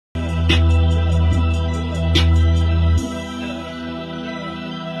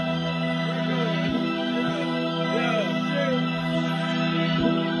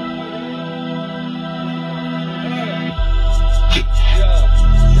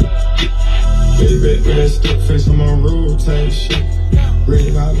Baby, with that stick face, I'm on rule type shit.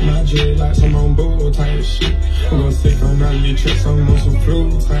 Red out of my dreadlocks, I'm on bull type shit. I'm gonna stick on my lead tricks, I'm on some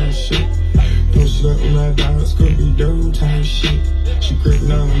flu type shit. Post it up with my dog, Scooby-Doo type shit. She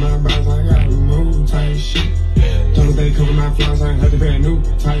gripping on my balls, I got a move type shit. Don't they cover my flaws, I had to be a new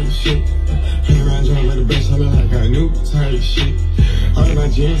type shit. Hang around trying with the best, I look like a new type shit. All of my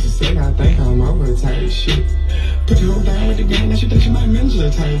jeans are sick, I think I'm over type shit. Put the whole down with the game, now she think she my ninja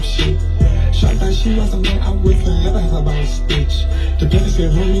type shit. Shot that she was a man, I would forever have a boss bitch. The place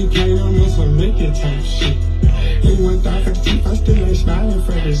said, homie, playing on some naked type shit. Ain't one thought for the teeth, I still ain't smiling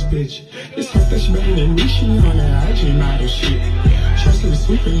for this bitch. It's hot that she better than me, she on that IG model shit. Trust me,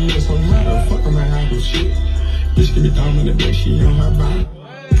 sweeping you, so how the fuck am I idle shit? Bitch give me thumb in the bitch, she on her body.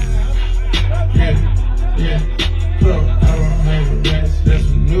 Yeah, bro, I don't have a rest, that's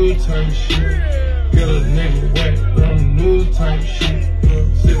some new type shit. Get a nigga wet from new type shit.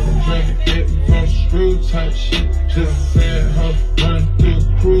 Sip and drink and get from screw type shit. Just said her run through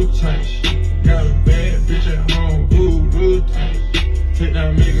the crew type shit. Got a bad bitch at home, voodoo type shit. Take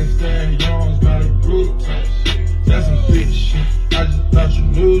that nigga stand yawns by the group type shit. That's some bitch shit. I just thought you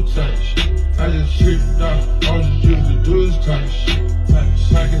knew type shit. I just tripped out, I just used the dudes type shit.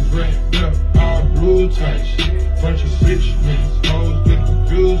 Pockets wrapped up, all blue type shit. Bunch of switch niggas, hoes get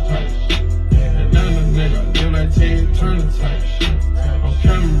confused type shit. And now the nigga live like Ted Turner type shit. On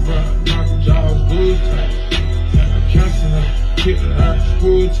camera, bro, knocking jaws loose type shit. I cancel her, kick her out of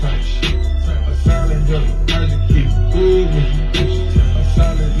school type shit. A solid double, I just keep cool with you. A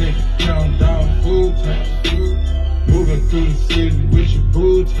solid nigga, count down food type shit. Moving through the city with your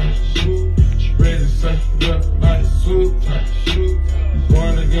boo type shit. She ready to suck it up like soup type shit.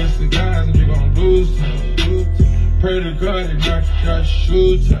 Going against the guys and you gon' lose type shit. Pray to God and knock you out your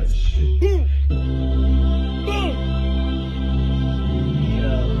shoe type shit.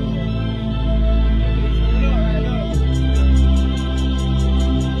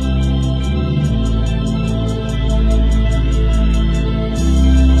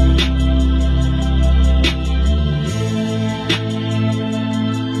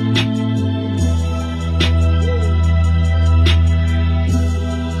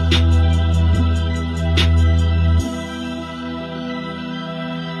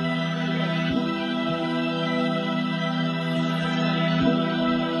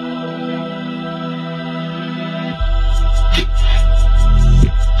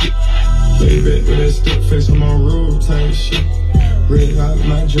 Baby, with that stick face, I'm on rule type shit. Red out of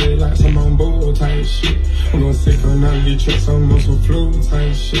my dreadlocks, I'm on bull type shit. I'm gonna stick on all of these tricks, I'm on some flu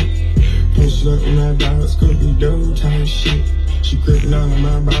type shit. Post it up with my dog, Scooby-Doo type shit. She gripping on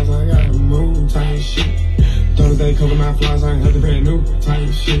my balls, I got a move type shit. Don't they cover my flaws, I have to be a new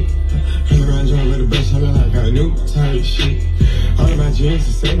type shit. Hang around trying with the best, I look like a new type shit. All of my jeans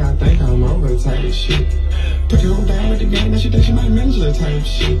are sick, I think I'm over type shit. Put the whole down with the game, now she think she my ninja type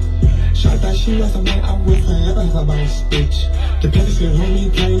shit. Shot that she was a man, I would forever have a boss bitch. The place said,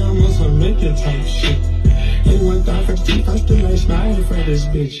 homie, playing on some naked type shit. Ain't one thought for the teeth, I still ain't smiling for this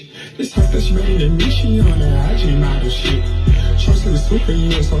bitch. It's hot that she better than me, she on that IG model shit. Trust me, sweeping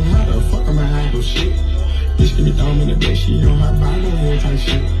you, so how the fuck am I idle shit? Bitch give me thumb in the bitch, she on her body type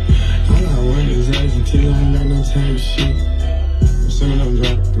shit. All I want is ass until I ain't got no type shit. Sitting on the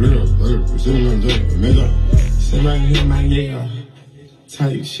drop, sitting on the drop, made up. Sit right here, my yeah,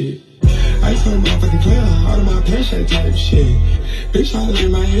 type shit. I told motherfucking clear, all of my patient type shit. Bitch, all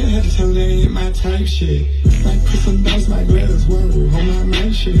in my head, had to tell them they ain't my type shit. Like put some dice, my glass, whoa, on my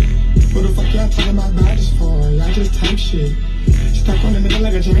main shit. What the fuck y'all talking about bodies for? Y'all just type shit. Stuck on the nigga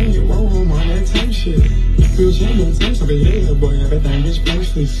like a chain, whoa, I'm on that type shit. Feel champion, takes over here, boy, everything is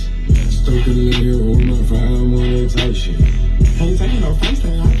priceless. Stupid little old motherfucker, I'm on that type shit. Ain't taking no face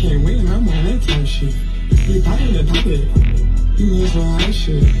thing, I can't win, I'm on that type shit. You poppin' and pop it, you hear some high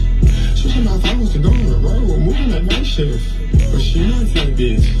shit. Switching my phones to go on the road, moving the night shift. But she not type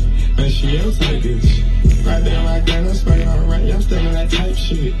bitch, but she your type bitch. Right there, right there, I'm spraying alright, I'm still on that type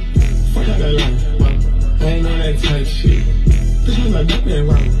shit. Fuck out that line, wow. I ain't on that type shit. Bitch, me like that man,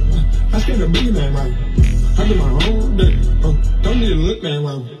 wow. I scared a boogie man, wow. I do my own day, don't need to look, man,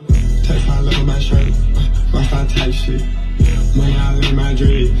 wow. Text my love on my shirt, rockstar type shit. Money all in my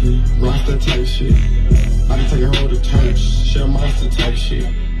dread, roster type shit. I can take a hold of turch, shell monster type shit.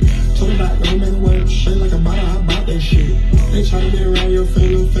 Told me back, don't make it work, straight like a bottle, I bought that shit. They try to be around your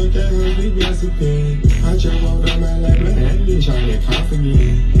finger, fake ass, we gossiping. I just rolled on my lap, man, I ain't trying to get cough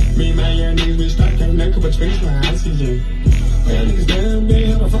again. Me and my young niggas, we stop, can't neck up a twist like oxygen. Well, niggas damn big,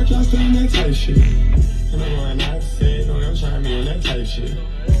 how the fuck y'all still in that type shit? And I'm going outside, don't ever try me on that type shit.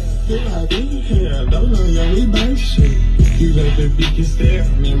 Feel like we here, don't know, young, we bank shit. You let the beat get stale,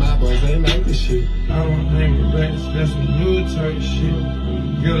 me and my boys ain't like this shit. I don't hang with rats, that's some new type shit.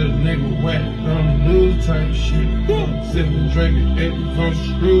 Get a nigga whack on the new type shit. Sippin', drinkin', actin' from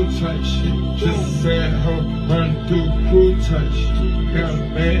screw type shit. Just a sad hoe, running through the crew type shit. Got a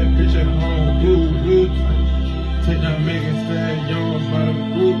bad bitch at home, blue type shit. Take that Megan Stallion by the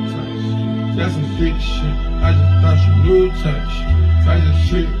group type shit. That's some freak shit, I just thought she knew type shit. I just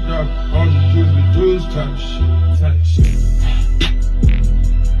tricked off, all the juice type shit.